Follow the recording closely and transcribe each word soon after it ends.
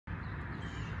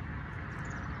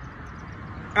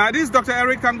This is Dr.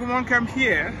 Eric Kangumonkem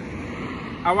here.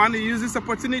 I want to use this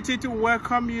opportunity to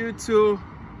welcome you to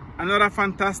another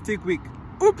fantastic week.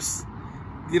 Oops!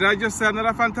 Did I just say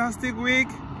another fantastic week?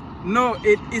 No,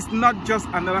 it is not just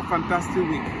another fantastic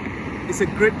week. It's a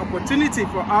great opportunity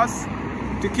for us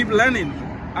to keep learning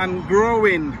and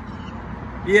growing.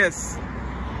 Yes,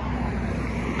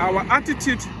 our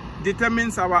attitude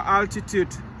determines our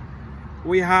altitude.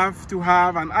 We have to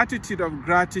have an attitude of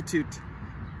gratitude.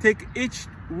 Take each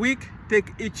week,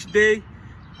 take each day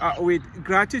with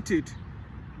gratitude,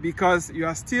 because you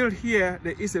are still here.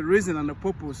 There is a reason and a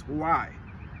purpose why.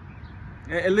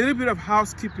 A little bit of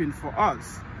housekeeping for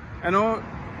us. I know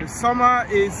the summer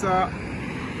is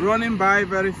running by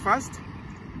very fast.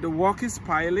 The work is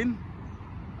piling.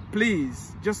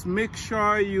 Please just make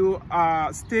sure you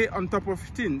stay on top of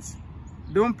things.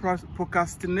 Don't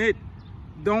procrastinate.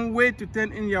 Don't wait to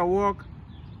turn in your work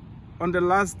on the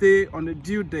last day, on the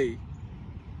due day.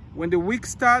 When the week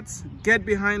starts, get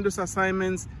behind those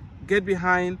assignments, get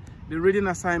behind the reading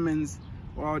assignments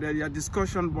or your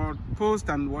discussion board post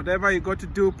and whatever you got to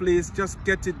do. Please just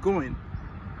get it going.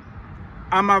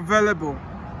 I'm available.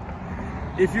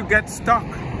 If you get stuck,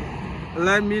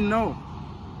 let me know.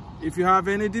 If you have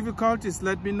any difficulties,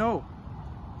 let me know.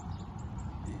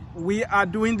 We are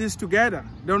doing this together.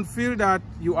 Don't feel that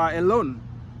you are alone.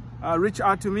 Reach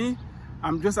out to me.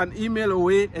 I'm just an email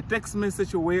away, a text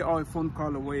message away, or a phone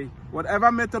call away.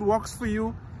 Whatever method works for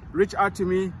you, reach out to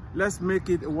me. Let's make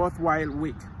it a worthwhile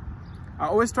week. I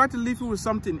always try to leave you with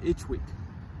something each week.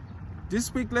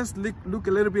 This week, let's look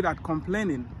a little bit at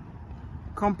complaining.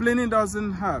 Complaining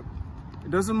doesn't help.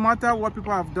 It doesn't matter what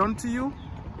people have done to you.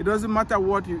 It doesn't matter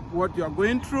what you are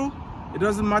going through. It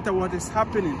doesn't matter what is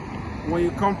happening. When you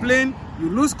complain, you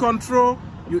lose control,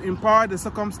 you empower the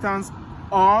circumstance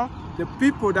or the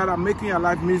people that are making your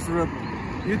life miserable.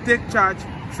 You take charge,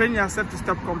 train yourself to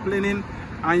stop complaining,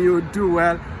 and you will do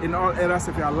well in all areas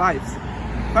of your lives.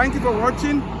 Thank you for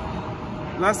watching.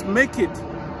 Let's make it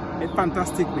a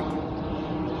fantastic week.